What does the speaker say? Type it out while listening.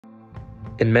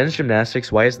In men's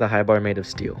gymnastics, why is the high bar made of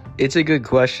steel? It's a good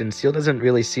question. Steel doesn't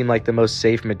really seem like the most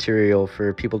safe material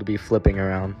for people to be flipping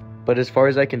around. But as far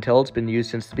as I can tell, it's been used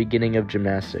since the beginning of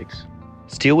gymnastics.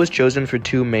 Steel was chosen for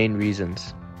two main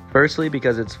reasons. Firstly,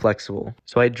 because it's flexible.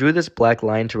 So I drew this black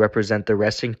line to represent the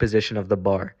resting position of the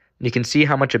bar. And you can see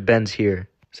how much it bends here.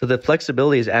 So the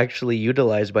flexibility is actually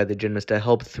utilized by the gymnast to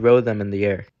help throw them in the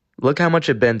air. Look how much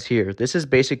it bends here. This is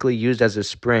basically used as a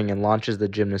spring and launches the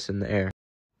gymnast in the air.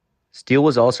 Steel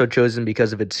was also chosen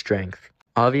because of its strength.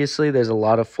 Obviously, there's a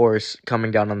lot of force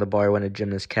coming down on the bar when a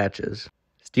gymnast catches.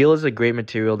 Steel is a great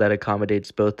material that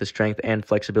accommodates both the strength and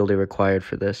flexibility required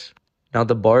for this. Now,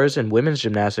 the bars in women's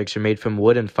gymnastics are made from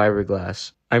wood and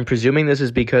fiberglass. I'm presuming this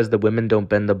is because the women don't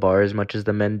bend the bar as much as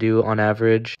the men do on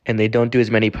average, and they don't do as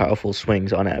many powerful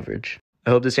swings on average.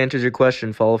 I hope this answers your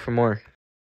question. Follow for more.